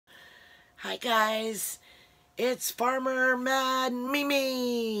Hi guys, it's Farmer Mad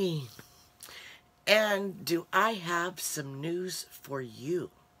Mimi, and do I have some news for you?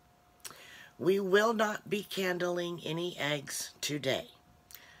 We will not be candling any eggs today.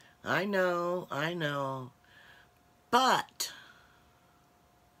 I know, but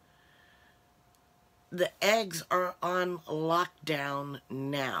the eggs are on lockdown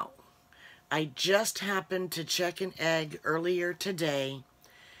now. I just happened to check an egg earlier today,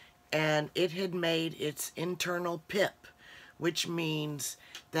 and it had made its internal pip, which means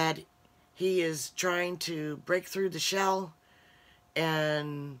that he is trying to break through the shell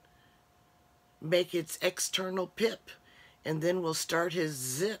and make its external pip, and then we'll start his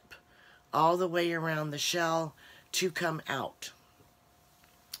zip all the way around the shell to come out.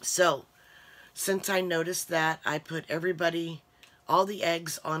 So, since I noticed that, I put all the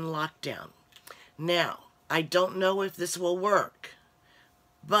eggs on lockdown. Now, I don't know if this will work,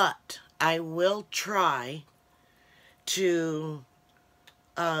 but I will try to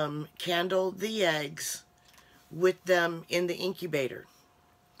candle the eggs with them in the incubator.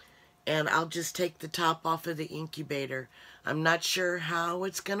 And I'll just take the top off of the incubator. I'm not sure how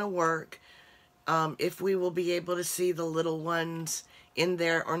it's going to work, if we will be able to see the little ones in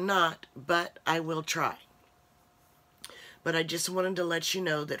there or not, but I will try. But I just wanted to let you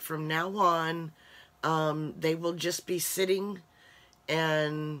know that from now on, they will just be sitting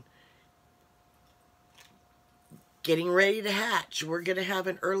and getting ready to hatch. We're going to have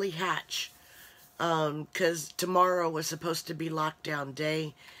an early hatch because tomorrow was supposed to be lockdown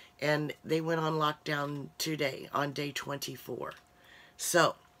day, and they went on lockdown today on day 24.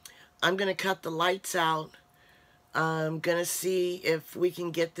 So I'm going to cut the lights out. I'm going to see if we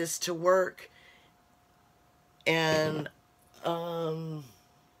can get this to work, and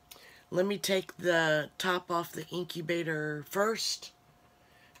let me take the top off the incubator first,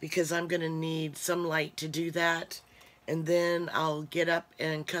 because I'm going to need some light to do that. And then I'll get up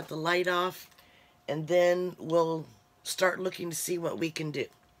and cut the light off, and then we'll start looking to see what we can do.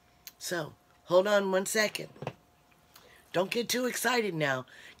 So, hold on one second. Don't get too excited now,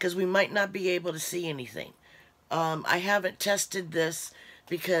 because we might not be able to see anything. I haven't tested this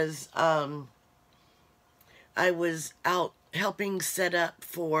because I was out helping set up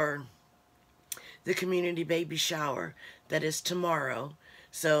for the community baby shower that is tomorrow.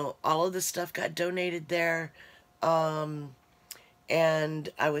 So all of the stuff got donated there, and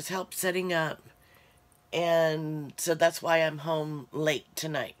I was help setting up, and so that's why I'm home late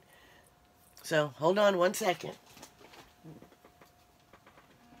tonight. So hold on one second.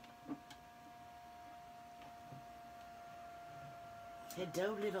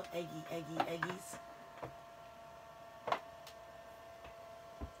 Hello, little eggies.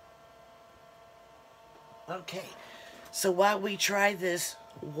 Okay, so while we try this,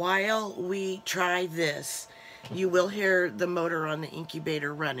 you will hear the motor on the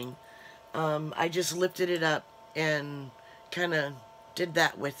incubator running. I just lifted it up and kind of did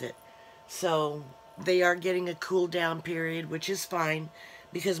that with it. So they are getting a cool down period, which is fine,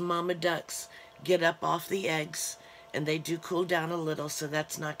 because mama ducks get up off the eggs and they do cool down a little, so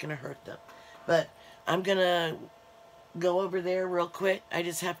that's not going to hurt them. But I'm going to go over there real quick. I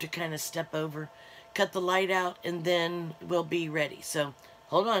just have to kind of step over, cut the light out, and then we'll be ready. So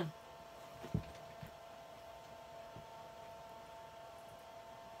hold on.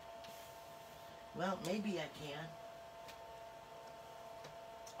 Well, maybe I can.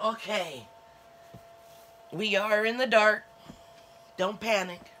 Okay. We are in the dark. Don't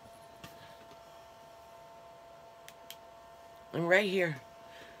panic. I'm right here.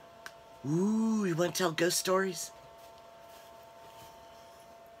 Ooh, you want to tell ghost stories?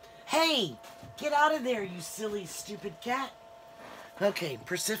 Hey, get out of there, you silly, stupid cat. Okay,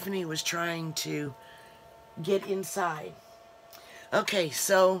 Persephone was trying to get inside. Okay,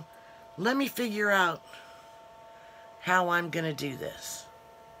 so let me figure out how I'm going to do this.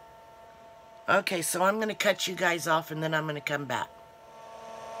 Okay, so I'm going to cut you guys off, and then I'm going to come back.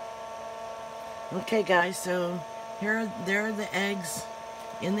 Okay, guys, so there are the eggs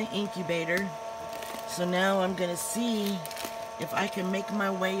in the incubator. So now I'm going to see if I can make my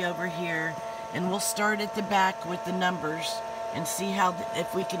way over here, and we'll start at the back with the numbers and see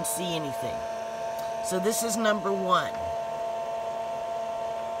if we can see anything. So this is number 1.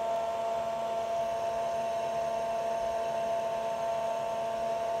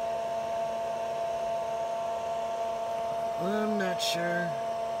 I'm not sure.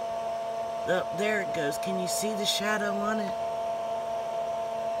 Oh, there it goes. Can you see the shadow on it?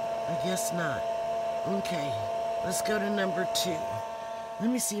 I guess not. Okay, let's go to number 2. Let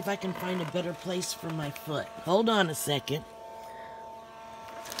me see if I can find a better place for my foot. Hold on a second.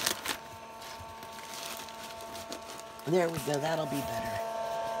 There we go, that'll be better.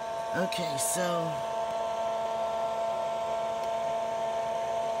 Okay, so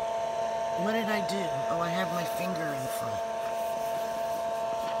what did I do? Oh, I have my finger in front.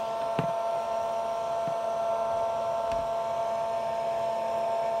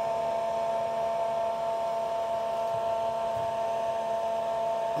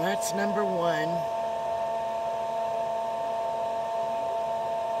 That's number one.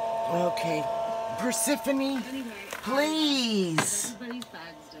 Okay, Persephone, please. Everybody's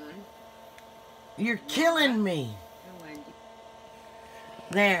bag's done. You're killing me.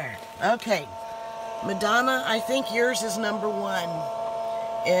 There. Okay. Madonna, I think yours is number one.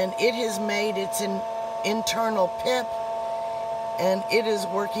 And it has made its internal pip. And it is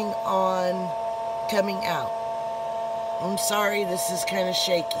working on coming out. I'm sorry, this is kind of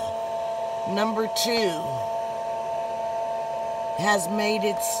shaky. Number two has made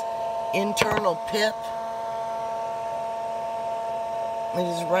its internal pip. It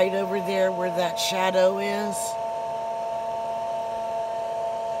is right over there where that shadow is.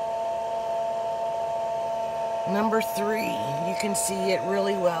 Number three, you can see it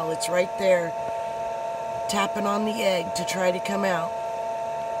really well. It's right there, tapping on the egg to try to come out.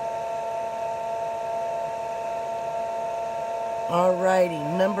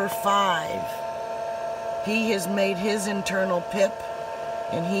 Alrighty, number five. He has made his internal pip,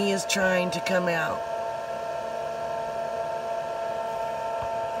 and he is trying to come out.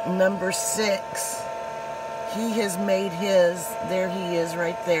 Number six. He has made his. There he is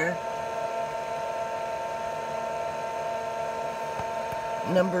right there.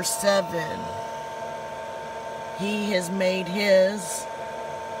 Number seven. He has made his.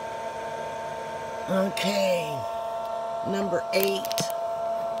 Okay. Number eight.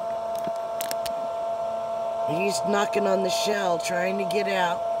 He's knocking on the shell, trying to get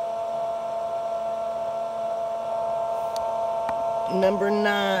out. Number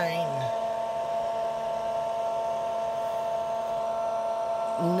nine.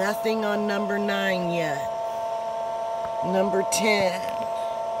 Nothing on number 9 yet. Number 10.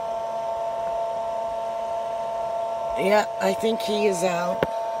 Yeah, I think he is out.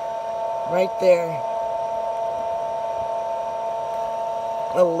 Right there.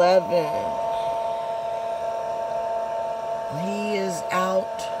 11. He is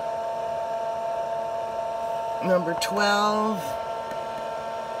out. Number 12.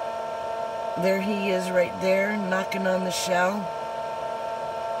 There he is right there, knocking on the shell.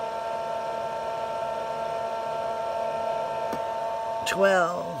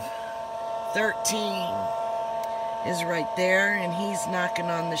 12. 13 is right there, and he's knocking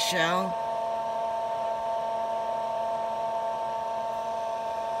on the shell.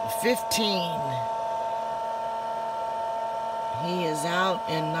 15. He is out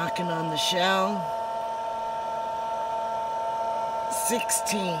and knocking on the shell.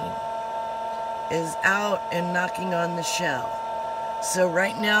 16 is out and knocking on the shell. So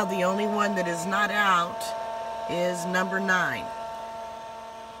right now the only one that is not out is number 9.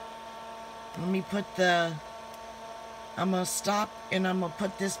 Let me put the, I'm going to stop and I'm going to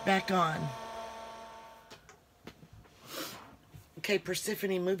put this back on. Okay,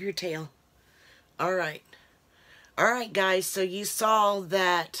 Persephone, move your tail. All right. All right, guys, so you saw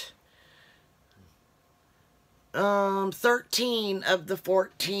that 13 of the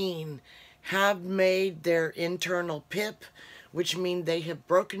 14 have made their internal pip, which means they have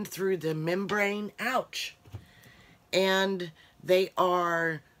broken through the membrane. Ouch. And they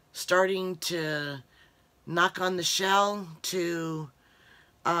are starting to knock on the shell to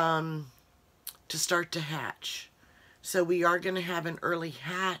start to hatch. So we are going to have an early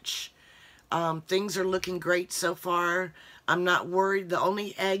hatch. Things are looking great so far. I'm not worried. The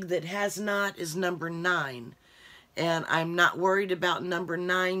only egg that has not is number 9. And I'm not worried about number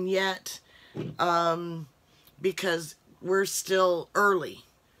 9 yet because we're still early.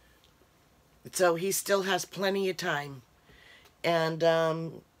 So he still has plenty of time. And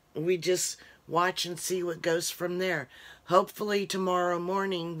we just watch and see what goes from there. Hopefully tomorrow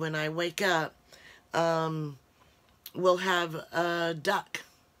morning when I wake up, we'll have a duck.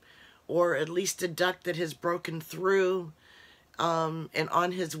 Or at least a duck that has broken through and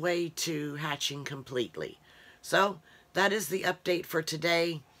on his way to hatching completely. So that is the update for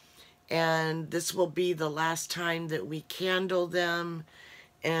today. And this will be the last time that we candle them.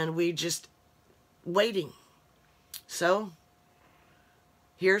 And we just waiting. So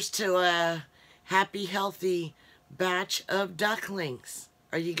here's to a happy, healthy batch of ducklings.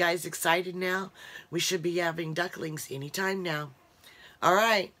 Are you guys excited now? We should be having ducklings anytime now. All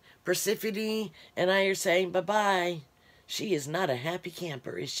right. Persephone and I are saying bye-bye. She is not a happy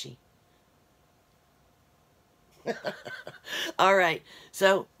camper, is she? All right,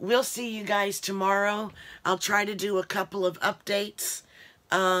 so we'll see you guys tomorrow. I'll try to do a couple of updates.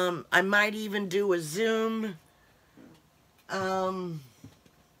 I might even do a Zoom. I'll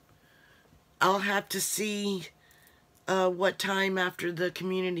have to see what time after the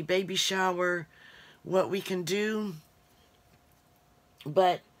community baby shower, what we can do.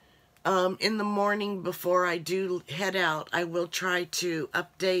 But in the morning before I do head out, I will try to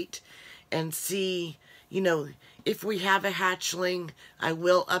update and see, you know, if we have a hatchling, I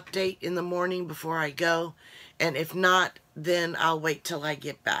will update in the morning before I go. And if not, then I'll wait till I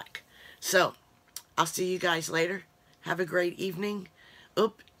get back. So, I'll see you guys later. Have a great evening.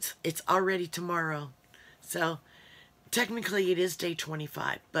 Oops, it's already tomorrow. So, technically it is day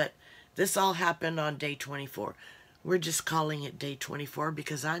 25, but this all happened on day 24. We're just calling it day 24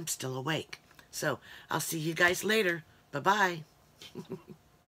 because I'm still awake. So, I'll see you guys later. Bye-bye.